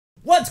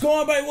What's going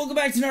on, everybody? Welcome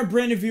back to another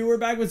brand new video. We're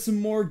back with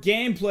some more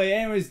gameplay.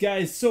 Anyways,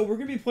 guys, so we're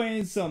gonna be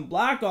playing some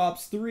Black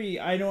Ops 3.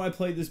 I know I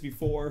played this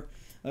before,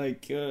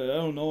 like I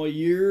don't know, a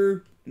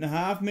year and a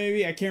half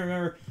maybe. I can't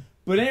remember.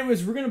 But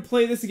anyways, we're gonna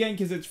play this again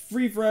because it's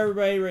free for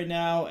everybody right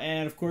now,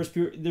 and of course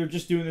they're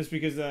just doing this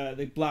because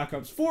the Black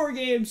Ops 4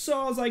 game. So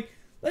I was like,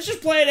 let's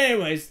just play it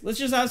anyways. Let's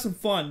just have some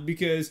fun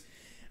because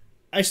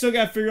I still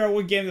gotta figure out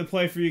what game to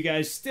play for you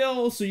guys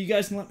still, so you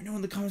guys can let me know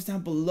in the comments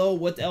down below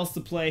what else to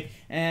play.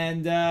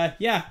 And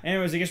yeah,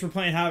 anyways, I guess we're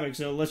playing Havoc,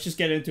 so let's just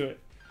get into it.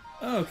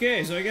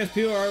 Okay, so I guess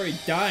people are already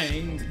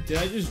dying. Did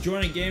I just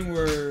join a game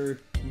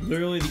where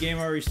literally the game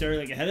already started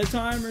like ahead of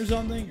time or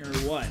something, or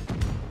what?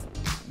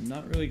 I'm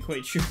not really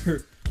quite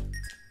sure.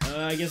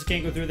 I guess I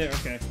can't go through there.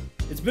 Okay,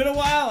 it's been a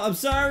while. I'm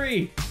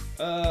sorry.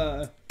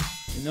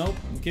 Nope.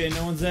 Okay,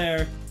 no one's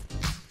there.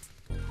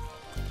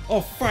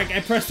 Oh fuck! I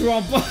pressed the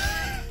wrong button.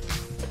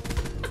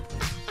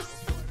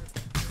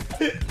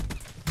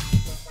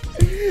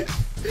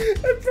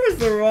 I pressed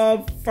the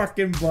wrong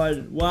fucking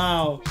button.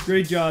 Wow.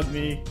 Great job,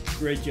 me.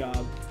 Great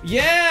job.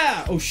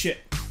 Yeah! Oh shit.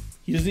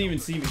 He doesn't even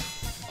see me.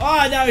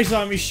 Oh, now he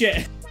saw me.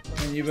 Shit.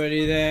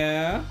 Anybody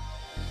there?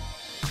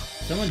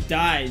 Someone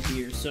died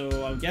here,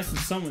 so I'm guessing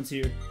someone's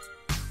here.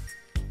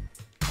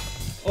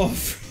 Oh,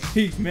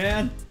 freak,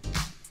 man.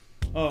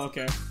 Oh,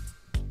 okay.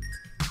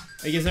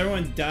 I guess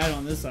everyone died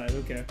on this side.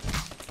 Okay.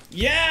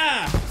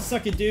 Yeah!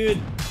 Suck it,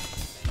 dude.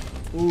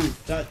 Ooh,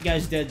 that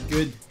guy's dead.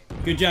 Good.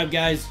 Good job,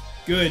 guys.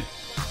 Good.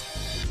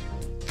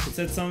 It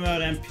said something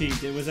about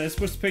MP. Was I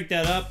supposed to pick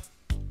that up?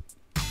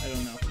 I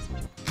don't know.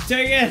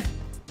 Take it!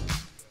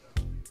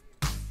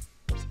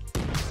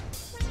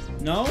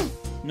 No?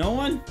 No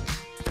one?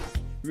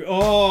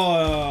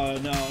 Oh,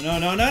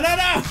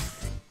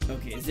 no.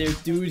 Okay, is there a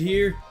dude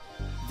here?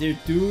 Is there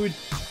a dude?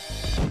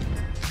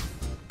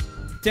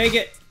 Take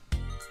it!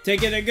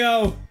 Take it and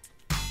go!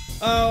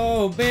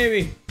 Oh,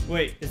 baby.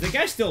 Wait, is the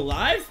guy still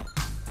alive?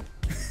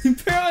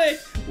 Apparently,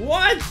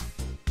 what?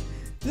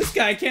 This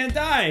guy can't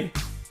die.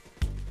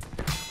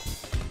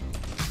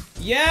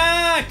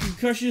 Yeah,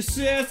 concussion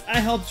assist. I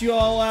helped you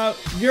all out.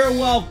 You're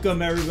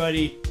welcome,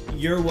 everybody.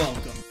 You're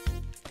welcome.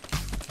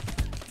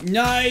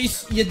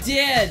 Nice. You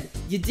did.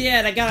 You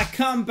did. I got a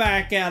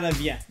comeback out of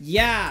you.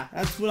 Yeah,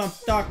 that's what I'm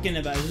talking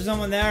about. Is there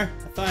someone there?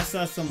 I thought I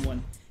saw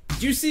someone.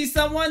 Did you see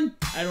someone?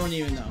 I don't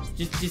even know.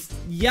 Just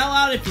yell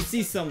out if you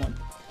see someone.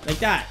 Like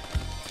that.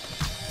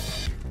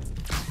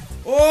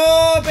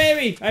 Oh,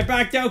 baby! I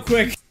backed out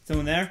quick.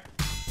 Someone there?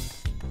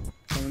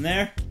 Someone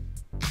there?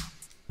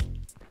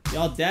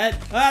 Y'all dead?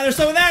 Ah, there's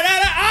someone there!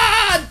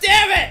 Ah,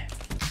 damn it!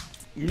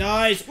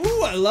 Nice.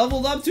 Ooh, I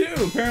leveled up too.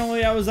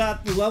 Apparently I was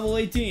at level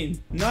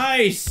 18.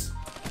 Nice!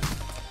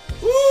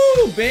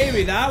 Ooh,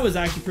 baby, that was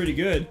actually pretty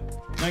good.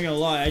 Not gonna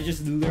lie, I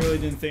just literally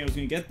didn't think I was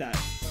gonna get that.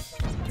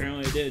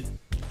 Apparently I did.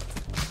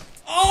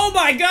 Oh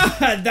my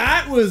god,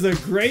 that was a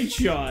great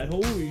shot.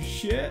 Holy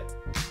shit.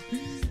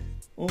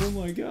 Oh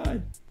my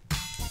god.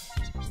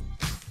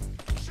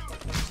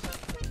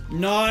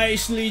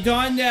 Nicely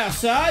done there,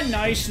 son.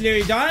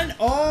 Nicely done.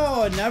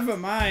 Oh, never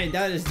mind.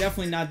 That is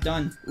definitely not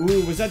done.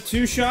 Ooh, was that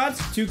 2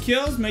 shots? 2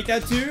 kills? Make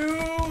that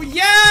 2.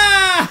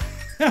 Yeah!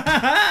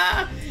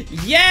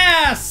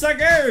 Yeah,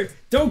 sucker!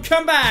 Don't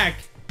come back!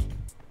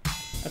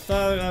 I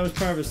thought that was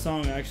part of a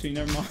song, actually.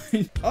 Never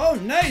mind. Oh,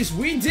 nice.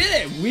 We did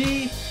it.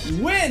 We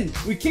win.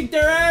 We kicked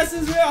their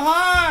asses real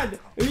hard.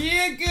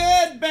 Yeah,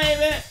 good,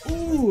 baby.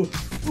 Ooh.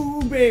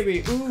 Ooh,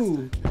 baby.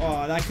 Ooh.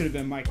 Oh, that could have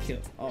been my kill.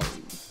 Oh.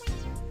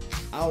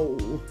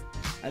 Ow.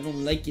 I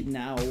don't like it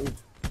now.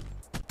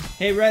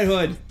 Hey, Red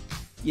Hood.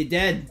 You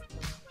dead.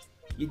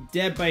 You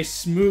dead by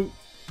Smoot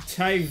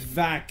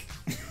Tyvac.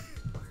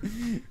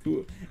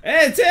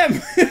 Hey, it's him!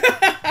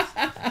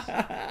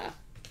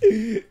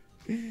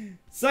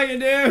 Second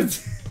dude!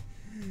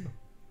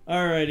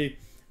 Alrighty.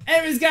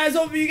 Anyways, guys,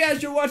 hopefully you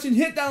guys are watching.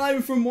 Hit that like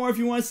button for more if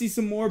you want to see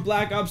some more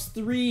Black Ops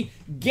 3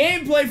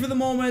 gameplay for the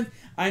moment.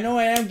 I know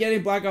I am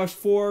getting Black Ops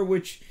 4,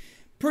 which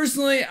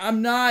personally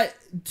I'm not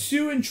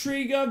too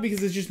intrigued of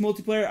because it's just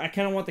multiplayer. I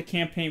kind of want the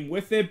campaign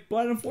with it,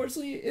 but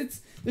unfortunately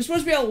there's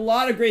supposed to be a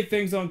lot of great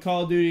things on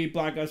Call of Duty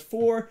Black Ops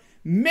 4.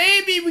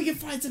 Maybe we can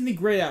find something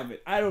great out of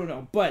it. I don't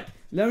know, but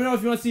let me know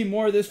if you want to see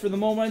more of this for the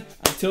moment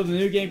until the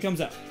new game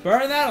comes out. But other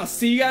than that, I'll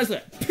see you guys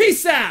later.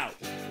 Peace out!